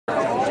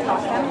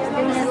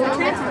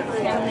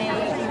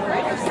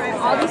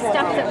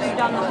stuff that we've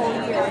done the whole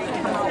year to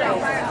come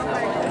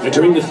out.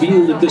 Entering the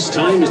field at this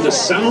time is the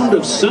sound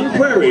of Sun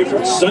Prairie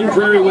from Sun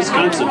Prairie,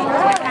 Wisconsin.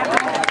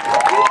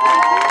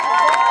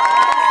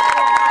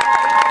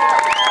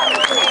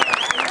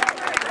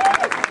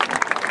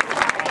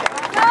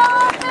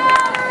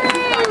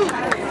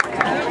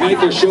 Tonight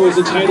their show is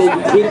entitled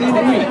Within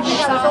Reach.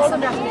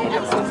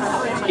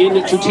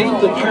 To Tame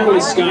the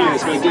Perilous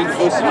Skies by David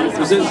Hosen, it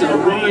presents a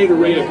wide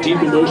array of deep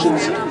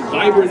emotions,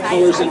 vibrant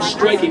colors, and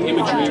striking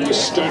imagery with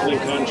startling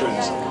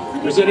contrast.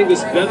 Presenting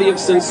this bevy of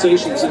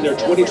sensations in their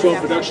 2012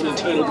 production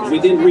entitled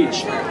Within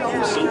Reach.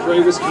 From Sun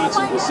Prairie,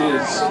 Wisconsin, this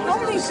is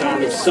the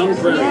sound of Sun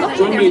Prairie.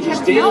 Drum majors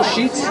Dale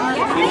Sheets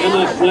and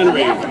Emma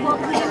Flannery.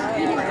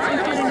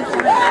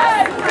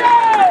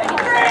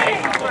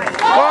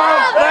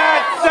 What's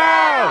that sound?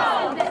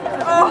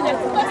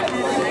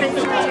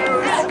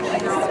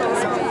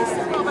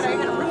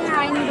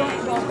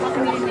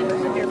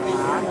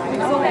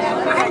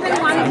 I've been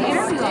wanting to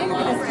interview him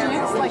because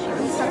it's like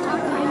we start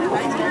talking to him.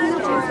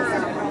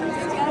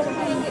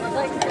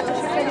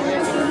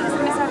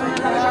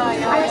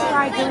 I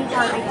tried really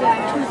hard. I did on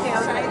Tuesday. I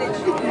was like,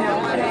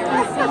 but I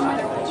was so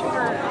much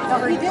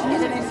for he did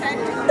get an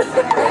interview.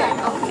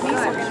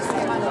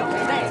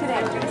 Today.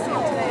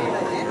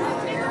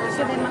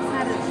 So they must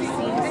not have seen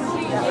him.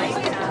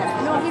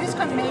 No, he just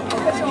couldn't make it. I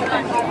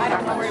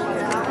don't know where he was.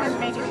 He couldn't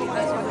make it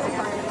because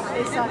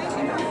they saw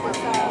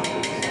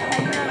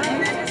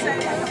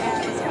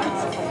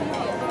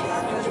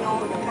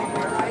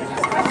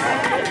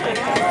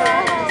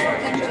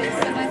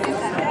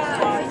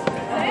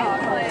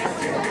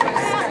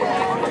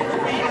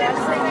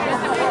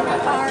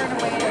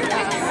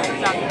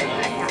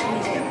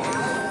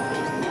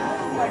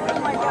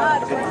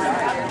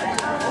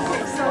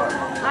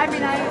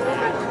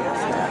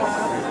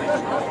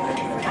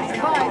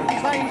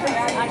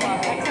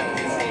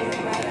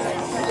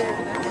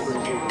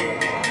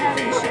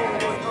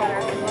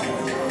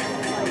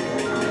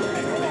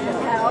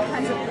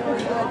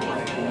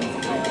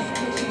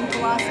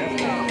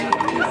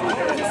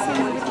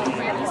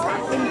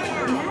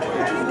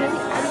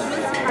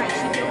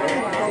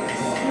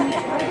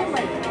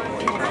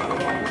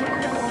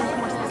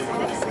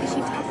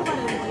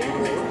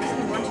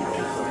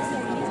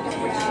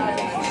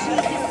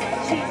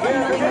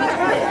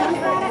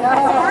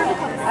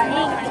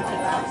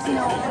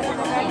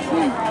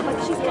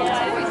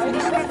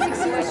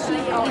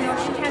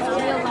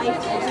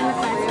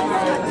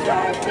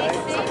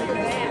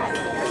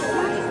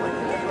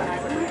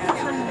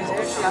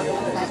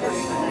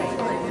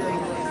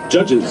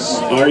Judges,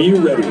 are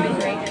you ready?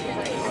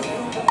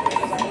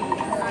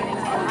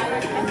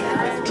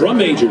 Drum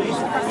majors,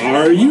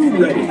 are you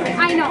ready?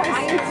 I know,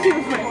 I am too.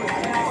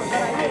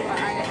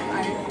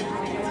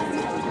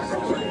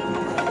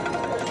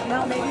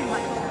 Well, maybe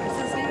Michael. Is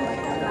his name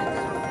Michael?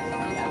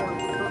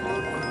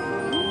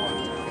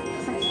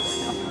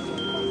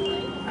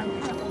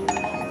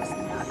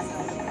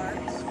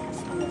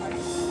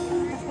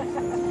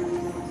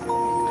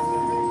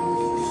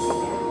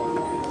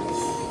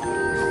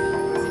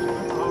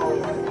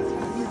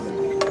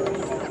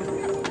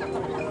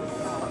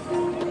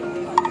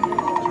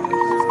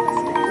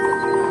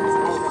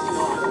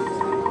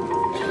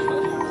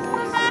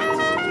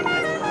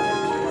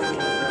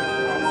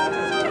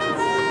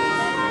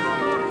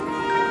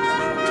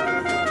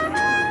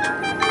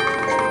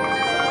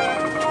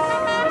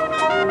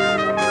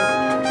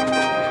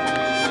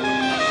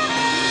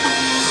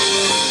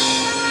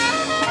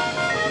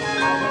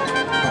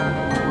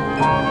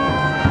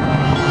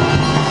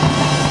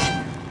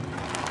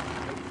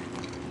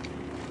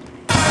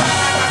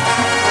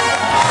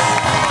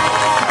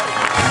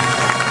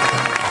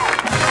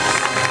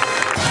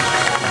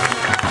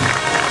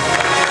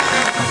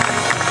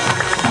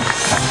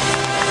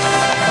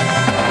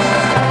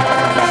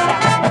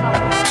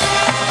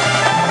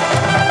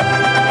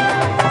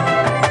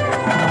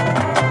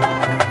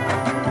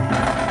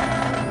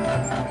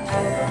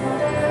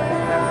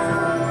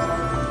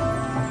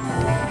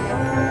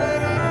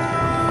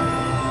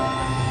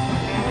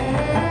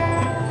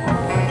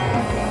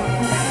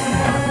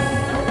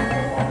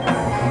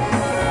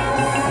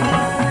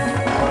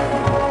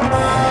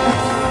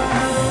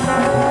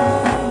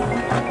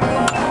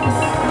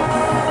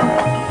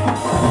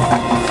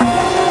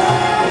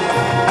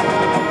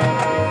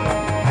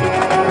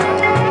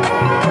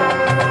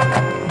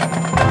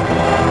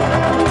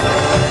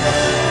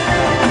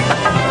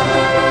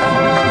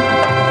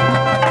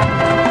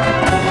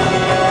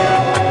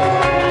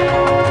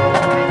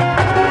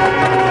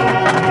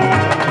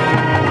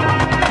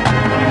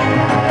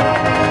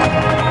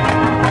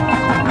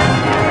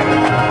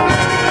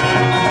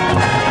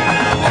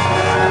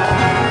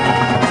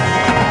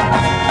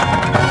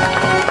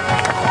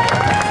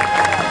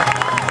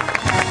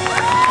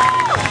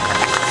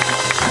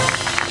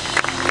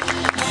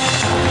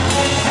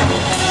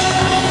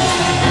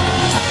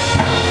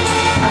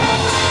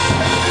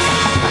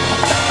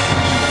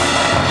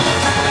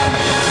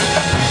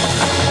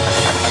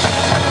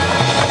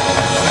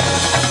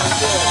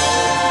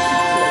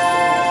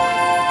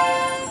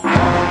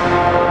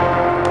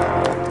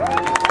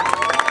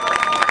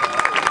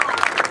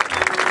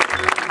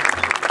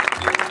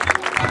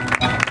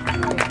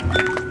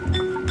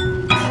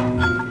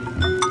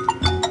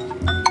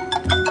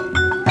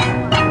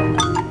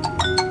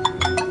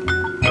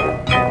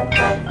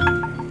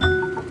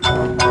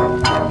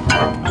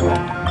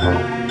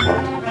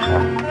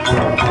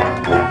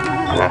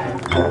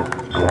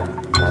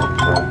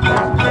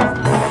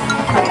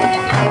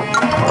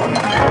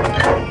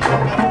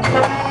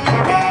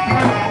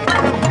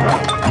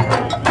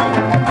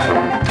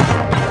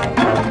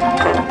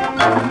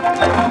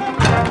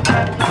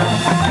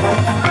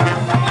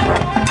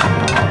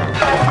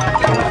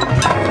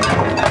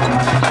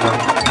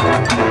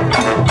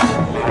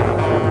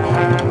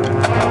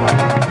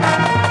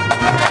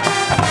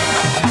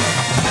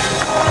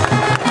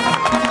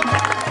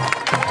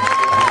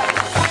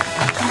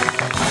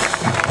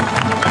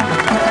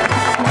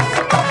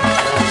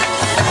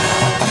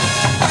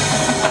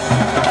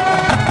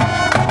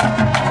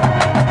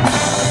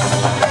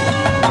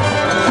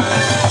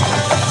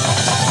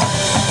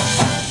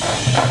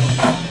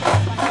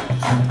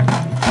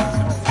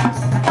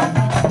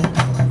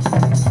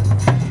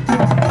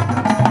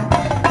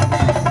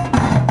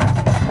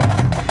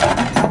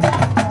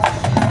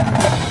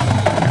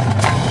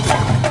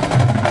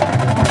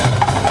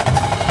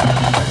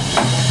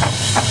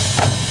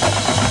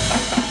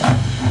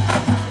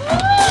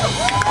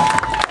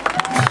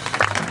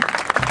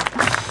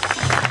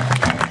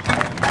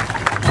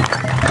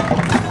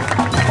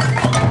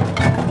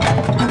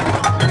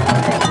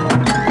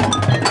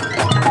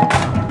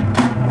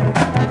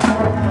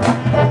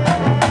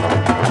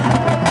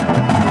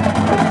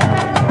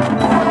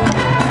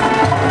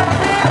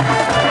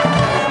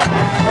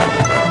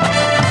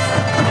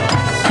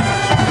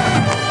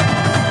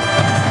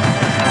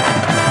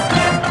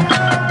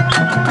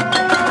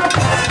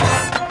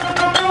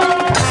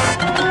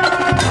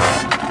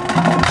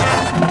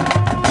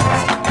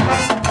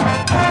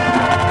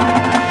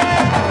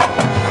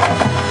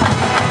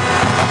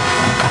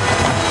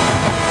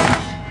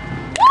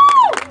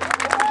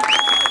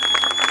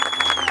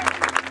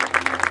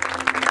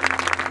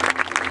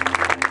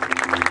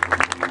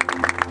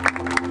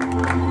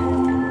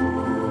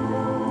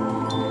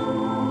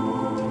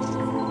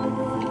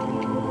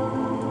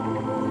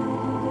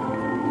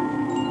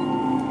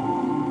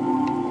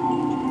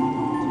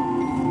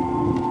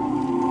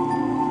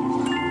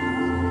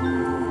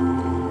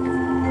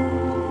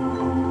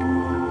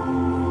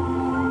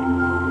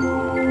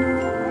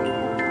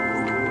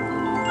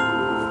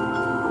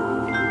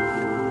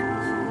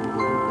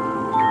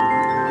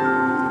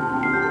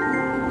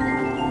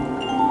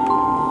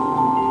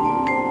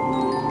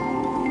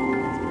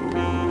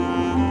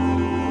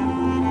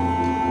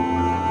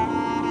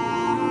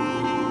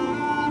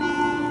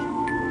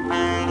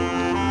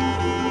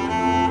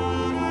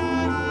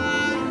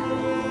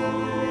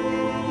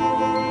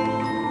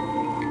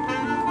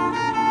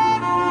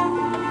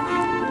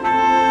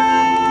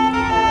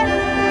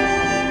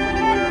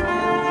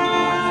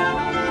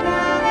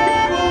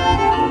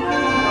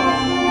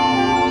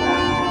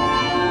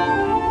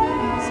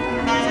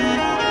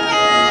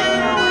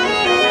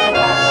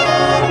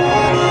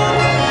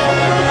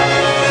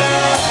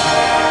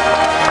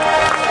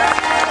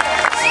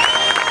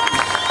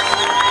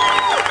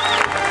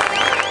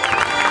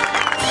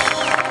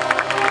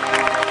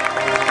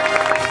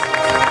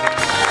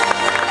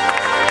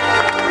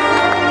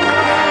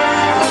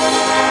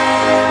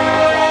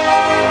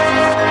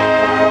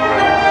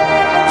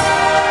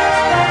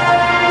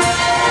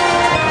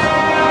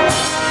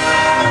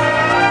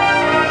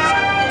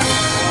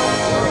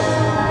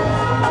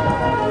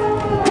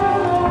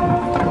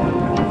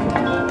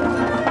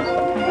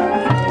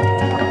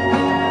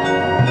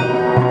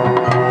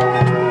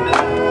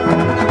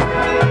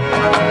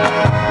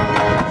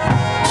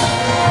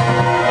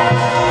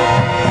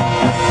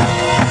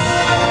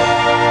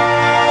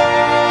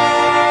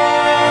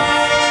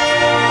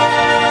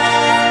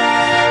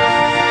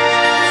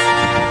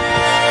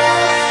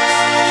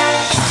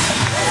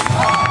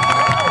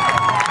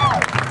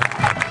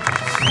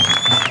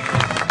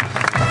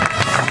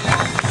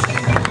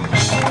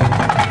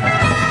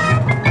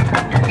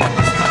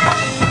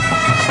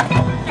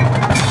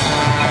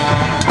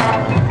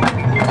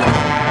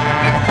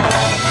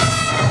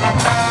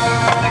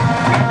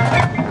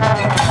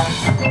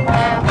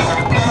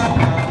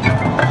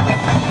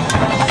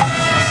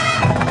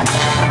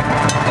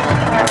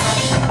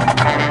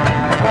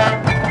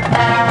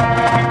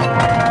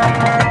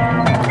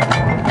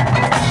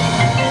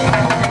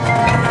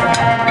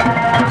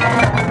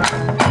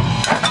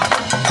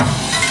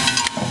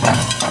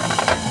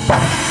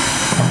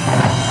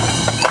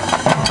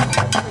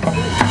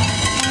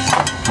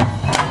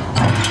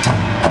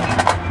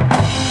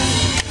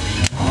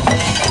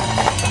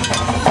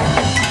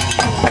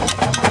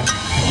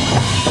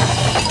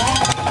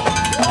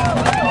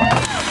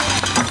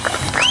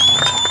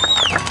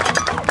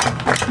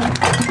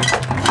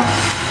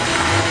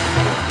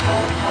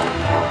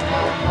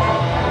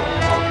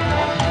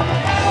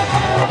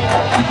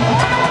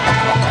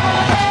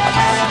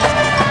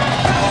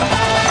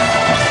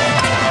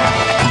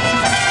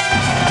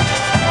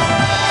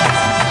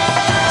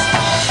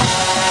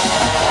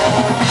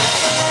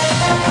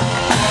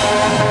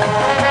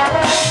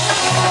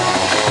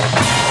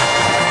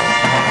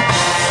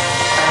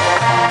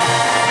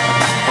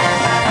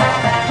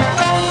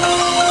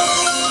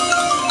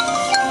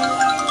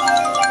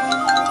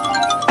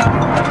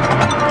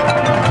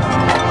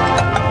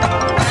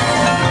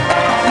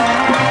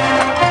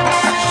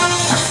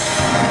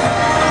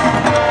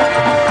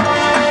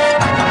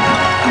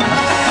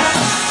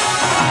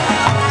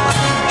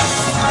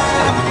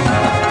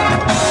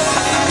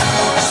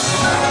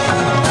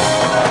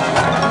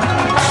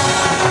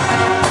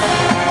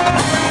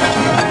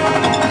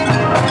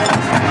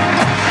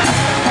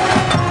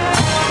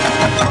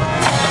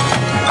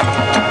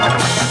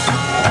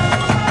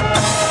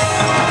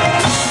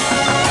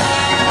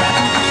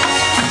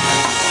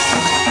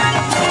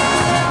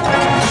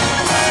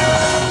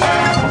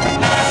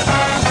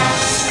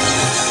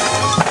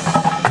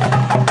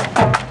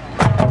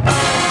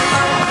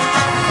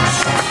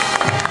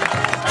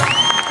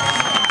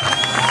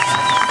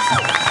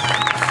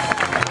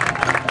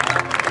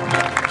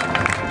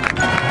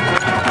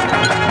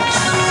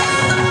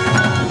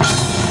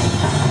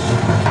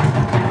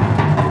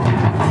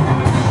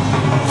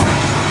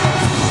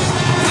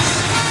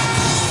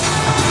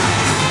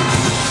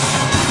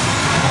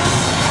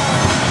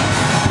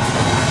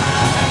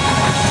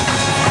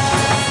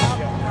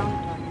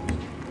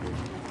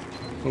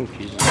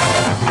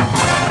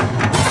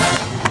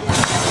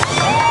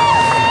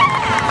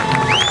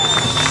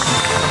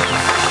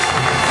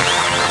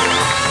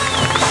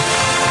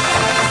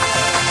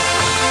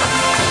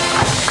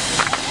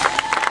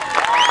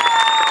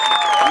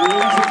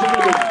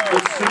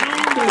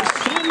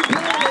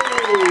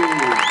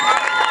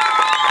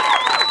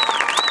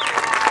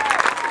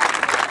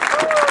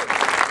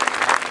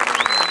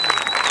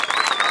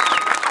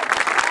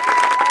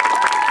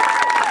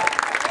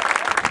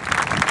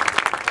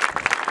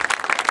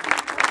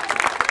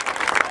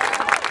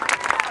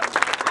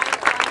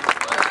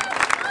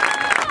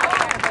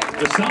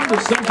 The sound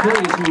of Sun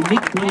Prairie is a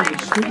unique blend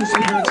of students,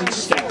 parents, and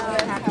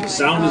staff. The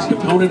sound is a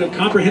component of a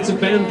comprehensive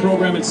band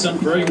program in Sun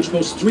Prairie, which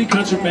boasts 3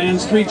 concert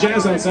bands, 3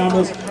 jazz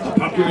ensembles, a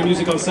popular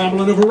music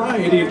ensemble, and a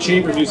variety of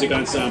chamber music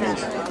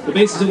ensembles. The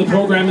basis of the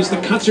program is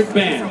the concert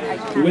band.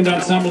 The wind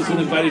ensemble has been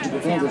invited to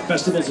perform for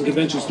festivals and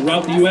conventions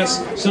throughout the U.S.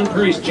 Sun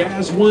Prairie's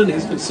Jazz 1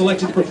 has been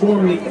selected to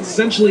perform in the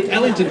Essentially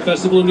Ellington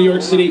Festival in New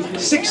York City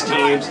 6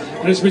 times,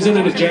 and has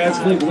presented a jazz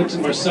clinic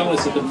Wynton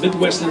Marsalis at the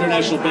Midwest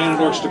International Band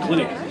and Orchestra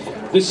Clinic.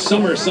 This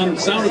summer, Sound of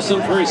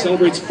Sun Prairie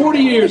celebrates 40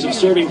 years of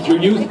serving through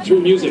youth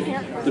through music.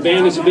 The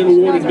band has been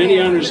awarded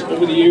many honors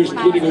over the years,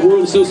 including a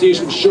World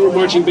Association of Show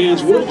Marching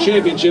Bands World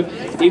Championship,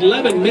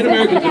 11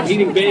 Mid-American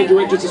Competing Band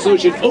Directors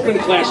Associate Open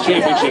Class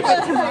Championships.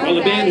 While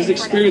the band has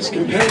experienced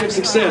competitive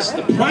success,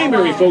 the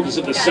primary focus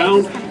of the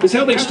Sound is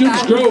helping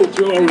students grow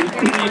through our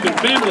even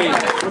family,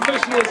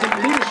 professionalism,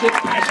 leadership,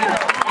 passion, and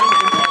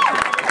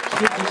compassion.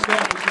 Students and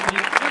staff receive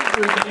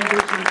every band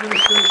direction,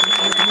 administration,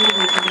 and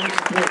community for their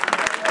support.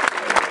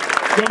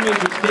 Drum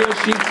majors Dale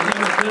Sheets and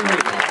Emma Henry.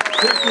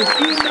 Directors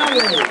Ian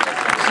Mallow.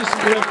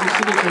 Assistant Directors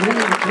Cindy Cahoon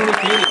and Tony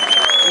Katie.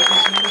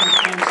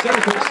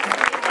 Senators.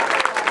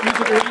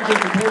 Music arranger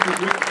and composer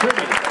Rick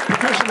Kirby.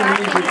 Percussion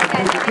arranger and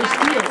composer Chris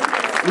Steele.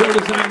 Real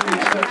design and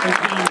instruction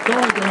Tom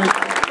Thornburg.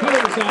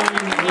 Color design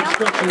and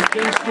instruction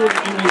James Stewart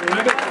and Emily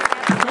Rabbit.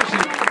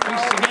 Percussion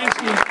Lisa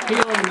Sagansky,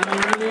 Kilo and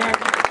Natalie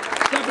Raniak.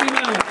 Stephanie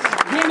Mallett.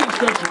 Wind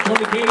instruction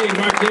Tony Katie and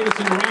Mark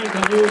Davison, Ryan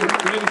Calhoun,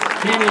 Davis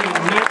Chaney and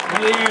Matt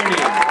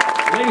Pagliardi.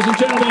 Ladies and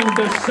gentlemen,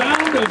 the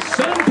Sound of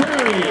Sun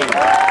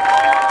Prairie.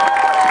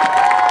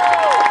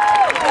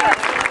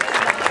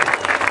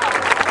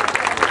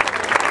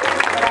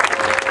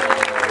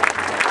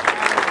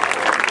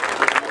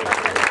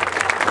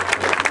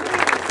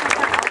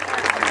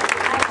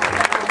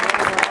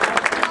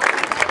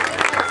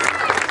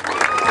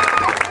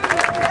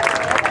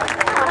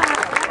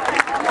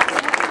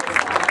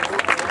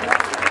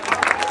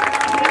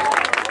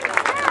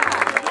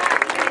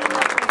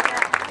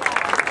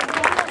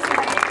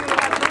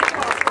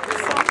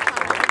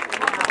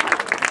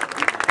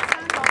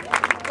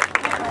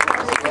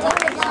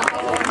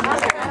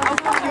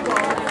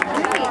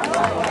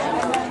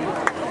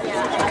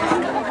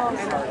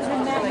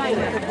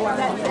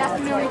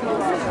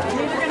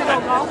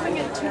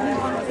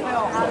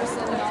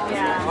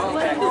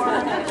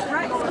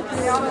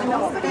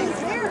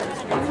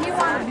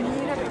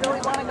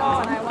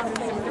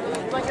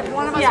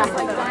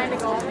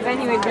 Then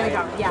he was going to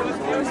go,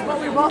 yeah. It was what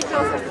we both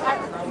chose.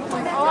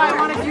 Oh, I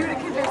wanted you to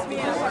convince me.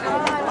 And I was like, oh,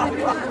 I want to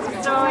do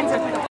it. So